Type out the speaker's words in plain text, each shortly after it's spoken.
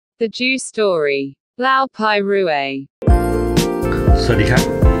The Dew Story เล่าพายรูเอสวัสดีครับ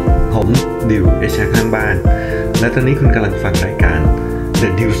ผมดิวข้างบ้านและตอนนี้คุณกำลังฟังรายการ The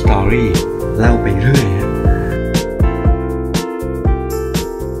Dew Story เล่าไปเรื่อย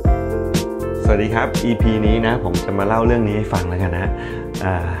สวัสดีครับ EP นี้นะผมจะมาเล่าเรื่องนี้ให้ฟังแล้วกันนะ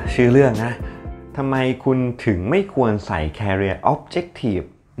ชื่อเรื่องนะทำไมคุณถึงไม่ควรใส่ Career Objective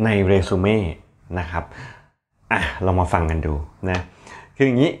ในเรซูเม่นะครับเรามาฟังกันดูนะคือ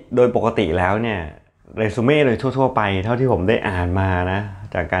อย่างนี้โดยปกติแล้วเนี่ยเรซูเม่โดยทั่วๆไปเท่าที่ผมได้อ่านมานะ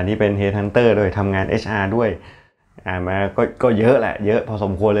จากการที่เป็น Headhunter โดยทำงาน HR ด้วยอ่านมาก็เยอะแหละเยอะพอส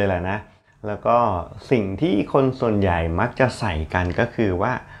มควรเลยแหละนะแล้วก็สิ่งที่คนส่วนใหญ่มักจะใส่กันก็คือว่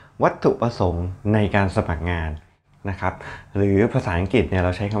าวัตถุประสงค์ในการสมัครงานนะครับหรือภาษาอังกฤษเนี่ยเร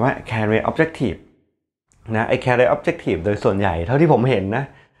าใช้คำว่า Career Objective นะไอ้ Career Objective โดยส่วนใหญ่เท่าที่ผมเห็นนะ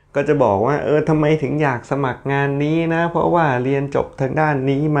ก็จะบอกว่าทำไมถึงอยากสมัครงานนี้นะเพราะว่าเรียนจบทางด้าน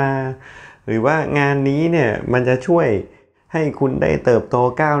นี้มาหรือว่างานนี้เนี่ยมันจะช่วยให้คุณได้เติบโต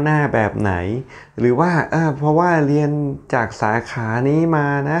ก้าวหน้าแบบไหนหรือว่าเพราะว่าเรียนจากสาขานี้มา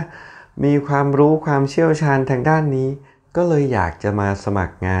นะมีความรู้ความเชี่ยวชาญทางด้านนี้ก็เลยอยากจะมาสมัค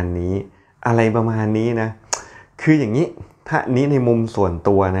รงานนี้อะไรประมาณนี้นะคืออย่างนี้ถ้านี้ในมุมส่วน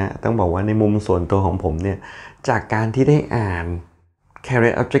ตัวนะต้องบอกว่าในมุมส่วนตัวของผมเนี่ยจากการที่ได้อ่าน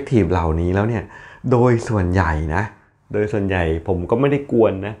Career Objective เหล่านี้แล้วเนี่ยโดยส่วนใหญ่ผมก็ไม่ได้กว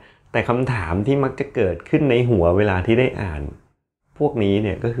นนะแต่คำถามที่มักจะเกิดขึ้นในหัวเวลาที่ได้อ่านพวกนี้เ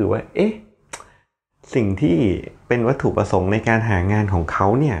นี่ยก็คือว่าสิ่งที่เป็นวัตถุประสงค์ในการหางานของเขา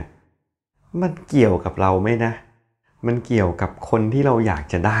เนี่ยมันเกี่ยวกับเราไหมนะมันเกี่ยวกับคนที่เราอยาก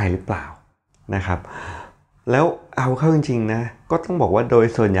จะได้หรือเปล่านะครับแล้วเอาเข้าจริงๆนะก็ต้องบอกว่าโดย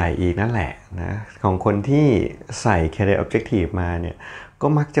ส่วนใหญ่อีกนั่นแหละนะของคนที่ใส่ Career Objective มาเนี่ยก็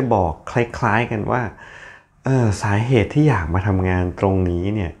มักจะบอกคล้ายๆกันว่าสาเหตุที่อยากมาทำงานตรงนี้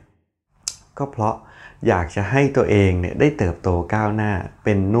เนี่ยก็เพราะอยากจะให้ตัวเองเนี่ยได้เติบโตก้าวหน้าเ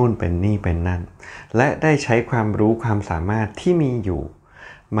ป็นนู่นเป็นนี่เป็นนั่นและได้ใช้ความรู้ความสามารถที่มีอยู่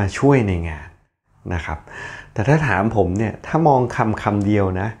มาช่วยในงานนะครับแต่ถ้าถามผมเนี่ยถ้ามองคำเดียว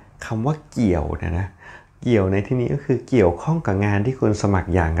นะคำว่าเกี่ยวนะเกี่ยวในที่นี้ก็คือเกี่ยวข้องกับงานที่คุณสมัคร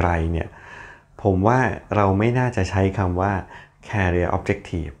อย่างไรเนี่ยผมว่าเราไม่น่าจะใช้คำว่า career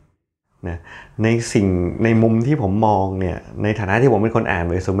objective นะในมุมที่ผมมองเนี่ยในฐานะที่ผมเป็นคนอ่าน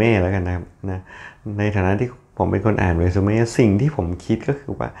เรซูเม่แล้วกันนะในฐานะที่ผมเป็นคนอ่านเรซูเม่สิ่งที่ผมคิดก็คื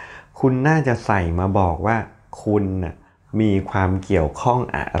อว่าคุณน่าจะใส่มาบอกว่าคุณมีความเกี่ยวข้อง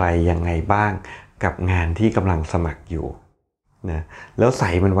อะไรยังไงบ้างกับงานที่กำลังสมัครอยู่นะแล้วใส่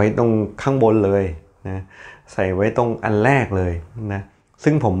มันไว้ตรงข้างบนเลยนะใส่ไว้ตรงอันแรกเลยนะ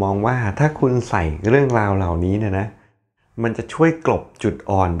ซึ่งผมมองว่าถ้าคุณใส่เรื่องราวเหล่านี้นะมันจะช่วยกลบจุด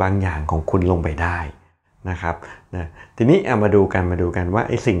อ่อนบางอย่างของคุณลงไปได้นะครับนะทีนี้มาดูกันว่าไ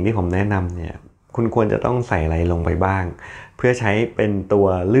อ้สิ่งที่ผมแนะนำเนี่ยคุณควรจะต้องใส่อะไรลงไปบ้างเพื่อใช้เป็นตัว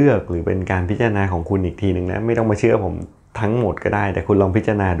เลือกหรือเป็นการพิจารณาของคุณอีกทีหนึ่งนะไม่ต้องมาเชื่อผมทั้งหมดก็ได้แต่คุณลองพิจ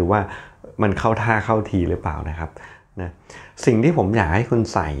ารณาดูว่ามันเข้าท่าเข้าทีหรือเปล่านะครับนะสิ่งที่ผมอยากให้คุณ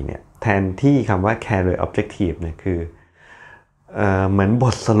ใส่เนี่ยแทนที่คำว่า career objective เนี่ยคือเหมือนบ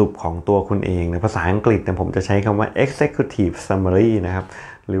ทสรุปของตัวคุณเองนะภาษาอังกฤษเนี่ยผมจะใช้คำว่า executive summary นะครับ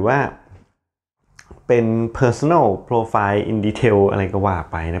หรือว่าเป็น personal profile in detail อะไรก็ว่า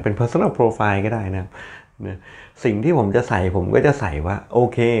ไปนะเป็น personal profile ก็ได้นะสิ่งที่ผมจะใส่ผมก็จะใส่ว่าโอ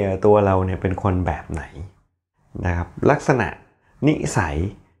เคตัวเราเนี่ยเป็นคนแบบไหนนะครับลักษณะนิสัย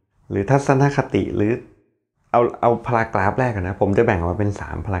หรือทัศนคติหรือเอาพารากราฟแรกนะผมจะแบ่งออกมาเป็น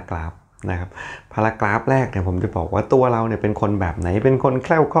3พารากราฟนะครับพารากราฟแรกเนี่ยผมจะบอกว่าตัวเราเนี่ยเป็นคนแบบไหนเป็นคนแค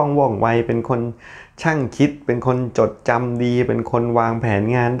ล่วคล่องว่องไวเป็นคนช่างคิดเป็นคนจดจำดีเป็นคนวางแผน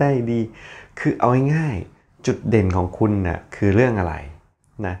งานได้ดีคือเอาง่ายๆจุดเด่นของคุณน่ะคือเรื่องอะไร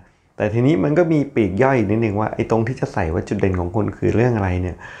นะแต่ทีนี้มันก็มีปีกย่อยนิดนึงว่าไอ้ตรงที่จะใส่ว่าจุดเด่นของคุณคือเรื่องอะไรเ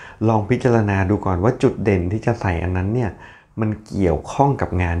นี่ยลองพิจารณาดูก่อนว่าจุดเด่นที่จะใส่อันนั้นเนี่ยมันเกี่ยวข้องกับ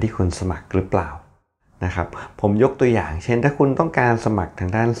งานที่คุณสมัครหรือเปล่านะครับผมยกตัวอย่างเช่นถ้าคุณต้องการสมัครทา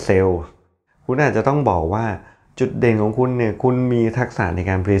งด้านเซลล์คุณอาจจะต้องบอกว่าจุดเด่นของคุณเนี่ยคุณมีทักษะใน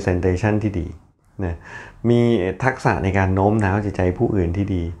การ presentation ที่ดีนะมีทักษะในการโน้มน้าวจิตใจผู้อื่นที่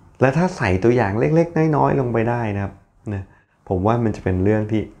ดีและถ้าใส่ตัวอย่างเล็กๆน้อยๆลงไปได้นะครับนะผมว่ามันจะเป็นเรื่อง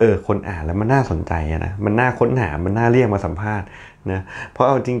ที่คนอ่านแล้วมันน่าสนใจนะมันน่าค้นหามันน่าเรียกมาสัมภาษณ์นะเพราะเ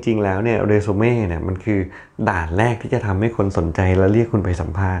อาจริงๆแล้วเนี่ยเรซูเม่เนี่ยมันคือด่านแรกที่จะทำให้คนสนใจและเรียกคุณไปสั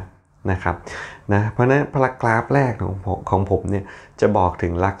มภาษณ์นะครับนะเพราะนั้นพารากราฟแรกของผมเนี่ยจะบอกถึ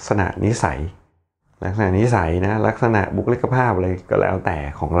งลักษณะนิสัยนะลักษณะบุคลิกภาพอะไรก็แล้วแต่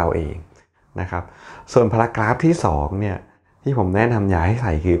ของเราเองนะครับส่วนพารากราฟที่2เนี่ยที่ผมแนะนำอยากให้ใ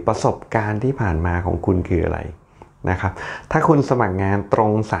ส่คือประสบการณ์ที่ผ่านมาของคุณคืออะไร นะครับถ้าคุณสมัครงานตร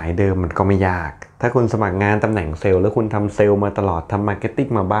งสายเดิมมันก็ไม่ยากถ้าคุณสมัครงานตำแหน่งเซลล์แล้วคุณทำเซลล์มาตลอดทำมาร์เก็ตติ้ง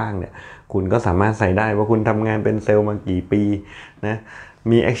มาบ้างเนี่ยคุณก็สามารถใส่ได้ว่าคุณทำงานเป็นเซลล์มากี่ปีนะ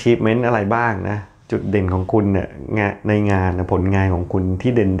มี achievement อะไรบ้างนะจุดเด่นของคุณเนี่ยในงานผลงานของคุณ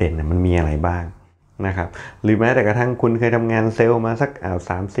ที่เด่นๆมันมีอะไรบ้างนะครับหรือแม้แต่กระทั่งคุณเคยทำงานเซลล์มาสัก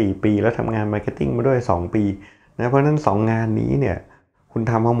3-4 ปีแล้วทำงานมาร์เก็ตติ้งมาด้วย2 ปีนะเพราะฉะนั้น2งานนี้เนี่ยคุณ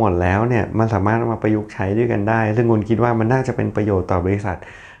ทำมาหมดแล้วเนี่ยมันสามารถมาประยุกต์ใช้ด้วยกันได้ซึ่งคุณคิดว่ามันน่าจะเป็นประโยชน์ต่อบริษัท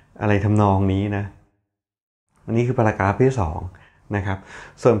อะไรทำนองนี้นะอันนี้คือพารากราฟที่2นะครับ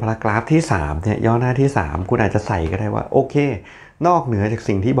ส่วนพารากราฟที่3เนี่ยย่อหน้าที่3คุณอาจจะใส่ก็ได้ว่าโอเคนอกเหนือจาก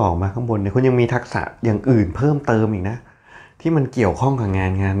สิ่งที่บอกมาข้างบนเนี่ยคุณยังมีทักษะอย่างอื่นเพิ่มเติมอีกนะที่มันเกี่ยวข้องกับงา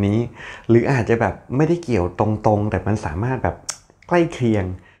นนี้หรืออาจจะแบบไม่ได้เกี่ยวตรงๆแต่มันสามารถแบบใกล้เคียง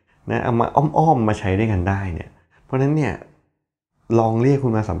นะเอามาอ้อมๆมาใช้ด้วยกันได้เนี่ยเพราะฉะนั้นเนี่ยลองเรียกคุ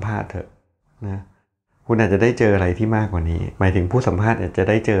ณมาสัมภาษณ์เถอะนะคุณอาจจะได้เจออะไรที่มากกว่านี้หมายถึงผู้สัมภาษณ์อาจจะ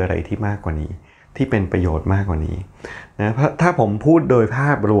ได้เจออะไรที่มากกว่านี้ที่เป็นประโยชน์มากกว่านี้นะถ้าผมพูดโดยภ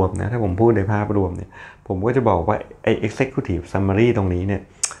าพรวมนะถ้าผมพูดโดยภาพรวมเนี่ยผมก็จะบอกว่าไอ้ executive summary ตรงนี้เนี่ย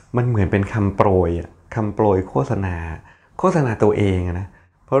มันเหมือนเป็นคำโปรยโฆษณาตัวเองนะ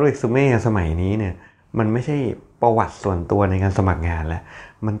เพราะเรซูเม่สมัยนี้เนี่ยมันไม่ใช่ประวัติส่วนตัวในการสมัครงานแล้ว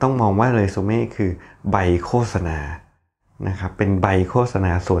มันต้องมองว่าเรซูเม่คือใบโฆษณานะครับเป็นใบโฆษณ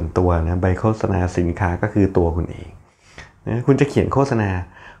าส่วนตัวนะใบโฆษณาสินค้าก็คือตัวคุณเองนะคุณจะเขียนโฆษณา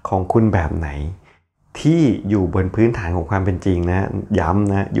ของคุณแบบไหนที่อยู่บนพื้นฐานของความเป็นจริงนะย้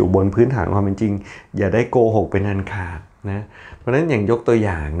ำนะอยู่บนพื้นฐานของความเป็นจริงอย่าได้โกหกเป็นอันขาดนะเพราะฉะนั้นอย่างยกตัวอ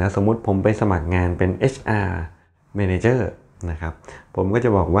ย่างนะสมมุติผมไปสมัครงานเป็น HR Manager นะครับผมก็จะ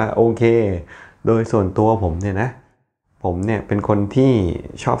บอกว่าโอเคโดยส่วนตัวผมเนี่ยนะผมเนี่ยเป็นคนที่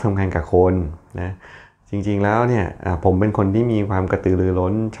ชอบทำงานกับคนนะจริงๆแล้วเนี่ยผมเป็นคนที่มีความกระตือรือร้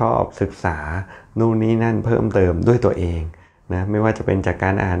นชอบศึกษานู่นนี่นั่นเพิ่มเติมด้วยตัวเองนะไม่ว่าจะเป็นจากกา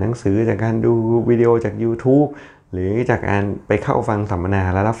รอ่านหนังสือจากการดูวิดีโอจาก YouTube หรือจากการไปเข้าฟังสัมมนา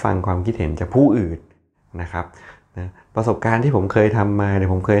และรับฟังความคิดเห็นจากผู้อื่นนะครับนะประสบการณ์ที่ผมเคยทำมาเนี่ย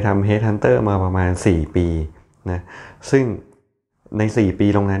ผมเคยทำ Headhunter มาประมาณ4 ปีนะซึ่งใน4 ปี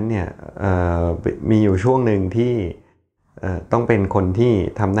ตรงนั้นเนี่ยมีอยู่ช่วงหนึ่งที่ต้องเป็นคนที่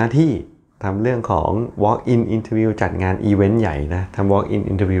ทำหน้าที่ทำเรื่องของ walk-in interview จัดงานอีเวนต์ใหญ่นะทำ walk-in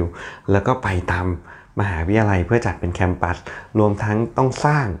interview แล้วก็ไปตามมหาวิทยาลัยเพื่อจัดเป็นแคมปัสรวมทั้งต้องส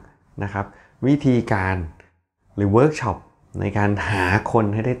ร้างนะครับวิธีการหรือเวิร์กช็อปในการหาคน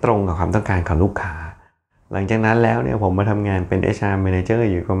ให้ได้ตรงกับความต้องการของลูกค้าหลังจากนั้นแล้วเนี่ยผมมาทำงานเป็น HR Manager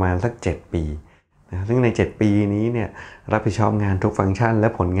อยู่ประมาณสัก7 ปีนะซึ่งใน7 ปีนี้เนี่ยรับผิดชอบงานทุกฟังก์ชันและ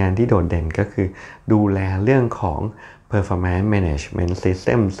ผลงานที่โดดเด่นก็คือดูแลเรื่องของ performance management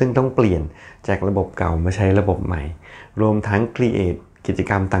system ซึ่งต้องเปลี่ยนจากระบบเก่ามาใช้ระบบใหม่รวมทั้ง create กิจ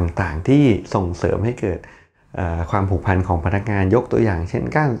กรรมต่างๆที่ส่งเสริมให้เกิดความผูกพันของพนักงานยกตัวอย่างเช่น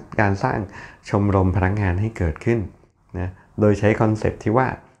การสร้างชมรมพนักงานให้เกิดขึ้นนะโดยใช้คอนเซปต์ที่ว่า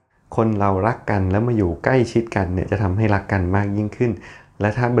คนเรารักกันแล้วมาอยู่ใกล้ชิดกันเนี่ยจะทำให้รักกันมากยิ่งขึ้นและ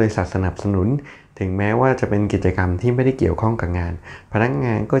ถ้าบริษัทสนับสนุนถึงแม้ว่าจะเป็นกิจกรรมที่ไม่ได้เกี่ยวข้องกับงานพนักง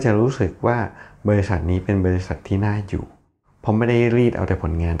านก็จะรู้สึกว่าบริษัทนี้เป็นบริษัทที่น่าอยู่เพราะไม่ได้รีดเอาแต่ผ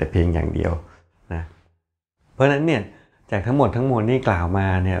ลงานแต่เพียงอย่างเดียวนะเพราะฉะนั้นเนี่ยจากทั้งหมดที่กล่าวมา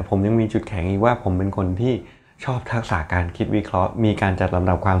เนี่ยผมยังมีจุดแข็งอีกว่าผมเป็นคนที่ชอบทักษะการคิดวิเคราะห์มีการจัดลำ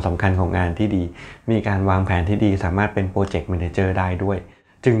ดับความสำคัญของงานที่ดีมีการวางแผนที่ดีสามารถเป็นโปรเจกต์แมเนเจอร์ได้ด้วย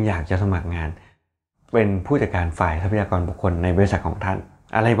จึงอยากจะสมัครงานเป็นผู้จัดการฝ่ายทรัพยากรบุคคลในบริษัทของท่าน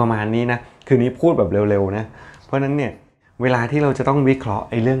อะไรประมาณนี้นะคือนี้พูดแบบเร็วๆนะเพราะนั้นเนี่ยเวลาที่เราจะต้องวิเคราะห์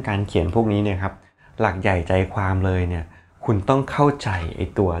ไอ้เรื่องการเขียนพวกนี้เนี่ยครับหลักใหญ่ใจความเลยเนี่ยคุณต้องเข้าใจไอ้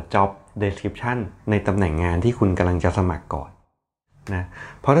ตัว job description ในตำแหน่งงานที่คุณกำลังจะสมัครก่อนนะ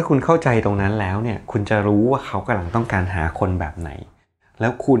เพราะถ้าคุณเข้าใจตรงนั้นแล้วเนี่ยคุณจะรู้ว่าเขากำลังต้องการหาคนแบบไหนแล้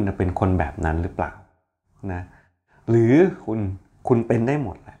วคุณเป็นคนแบบนั้นหรือเปล่านะหรือคุณเป็นได้หม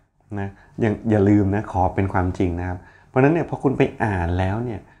ดแหละนะอย่าลืมนะขอเป็นความจริงนะครับเพราะฉะนั้นเนี่ยพอคุณไปอ่านแล้วเ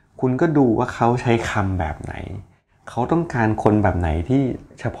นี่ยคุณก็ดูว่าเขาใช้คำแบบไหนเขาต้องการคนแบบไหนที่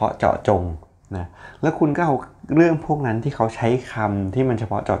เฉพาะเจาะจงนะแล้วคุณก็เอาเรื่องพวกนั้นที่เขาใช้คำที่มันเฉ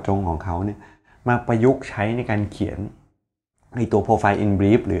พาะเจาะจงของเขาเนี่ยมาประยุกต์ใช้ในการเขียนในตัว profile in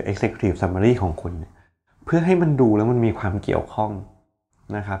brief หรือ executive summary ของคุณเพื่อให้มันดูแล้วมันมีความเกี่ยวข้อง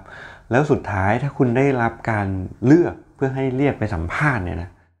นะครับแล้วสุดท้ายถ้าคุณได้รับการเลือกเพื่อให้เรียกไปสัมภาษณ์เนี่ยนะ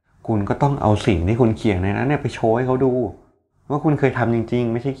คุณก็ต้องเอาสิ่งที่คุณเขียนในนั้นเนี่ยไปโชว์ให้เขาดูว่าคุณเคยทำจริง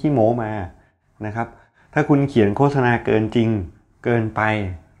ๆไม่ใช่ขี้โม้มานะครับถ้าคุณเขียนโฆษณาเกินจริงเกินไป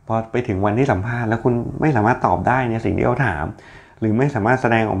พอไปถึงวันที่สัมภาษณ์แล้วคุณไม่สามารถตอบได้ในสิ่งที่เขาถามหรือไม่สามารถแส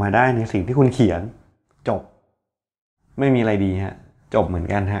ดงออกมาได้ในสิ่งที่คุณเขียนจบไม่มีอะไรดีฮะจบเหมือน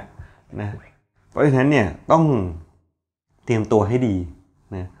กันฮะนะเพราะฉะนั้นเนี่ยต้อง เตรียมตัวให้ดี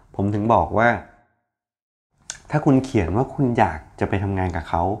นะผมถึงบอกว่าถ้าคุณเขียนว่าคุณอยากจะไปทำงานกับ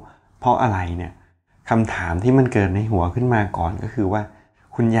เขาเพราะอะไรเนี่ยคำถามที่มันเกิดในหัวขึ้นมาก่อนก็คือว่า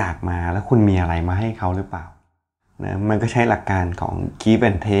คุณอยากมาแล้วคุณมีอะไรมาให้เขาหรือเปล่านะมันก็ใช้หลักการของ give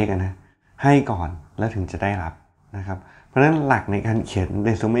and take นะให้ก่อนแล้วถึงจะได้รับนะครับเพราะฉะนั้นหลักในการเขียนเร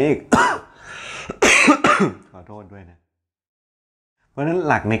ซูเม่ ขอโทษด้วยนะเพราะฉะนั้น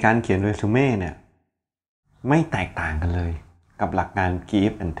หลักในการเขียนเรซูเม่เนี่ยไม่แตกต่างกันเลยกับหลักการ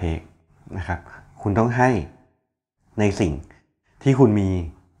give and take นะครับคุณต้องให้ในสิ่งที่คุณมี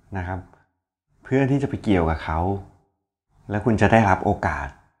นะครับเพื่อที่จะไปเกี่ยวกับเขาแล้วคุณจะได้รับโอกาส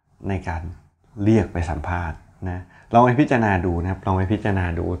ในการเรียกไปสัมภาษณ์นะลองไปพิจารณาดูนะครับลองไปพิจารณา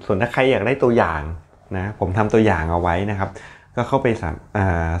ดูส่วนถ้าใครอยากได้ตัวอย่างนะผมทำตัวอย่างเอาไว้นะครับก็เข้าไป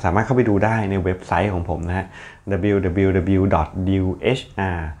สามารถเข้าไปดูได้ในเว็บไซต์ของผมนะฮะ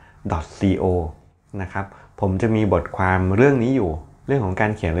www.dewhr.co นะครับผมจะมีบทความเรื่องนี้อยู่เรื่องของกา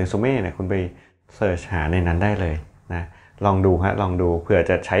รเขียนเรซูเม่เนี่ยคุณไปเสิร์ชหาในนั้นได้เลยนะลองดูลองดูเผื่อ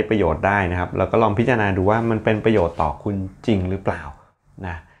จะใช้ประโยชน์ได้นะครับแล้วก็ลองพิจารณาดูว่ามันเป็นประโยชน์ต่อคุณจริงหรือเปล่าน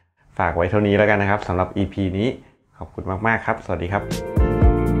ะฝากไว้เท่านี้แล้วกันนะครับสำหรับ EP นี้ขอบคุณมากๆครับสวัสดีครับ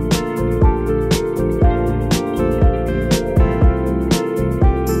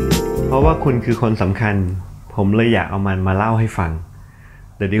เพราะว่าคุณคือคนสำคัญผมเลยอยากเอามันมาเล่าให้ฟัง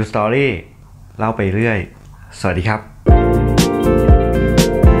The Dew Story เล่าไปเรื่อยสวัสดีครับ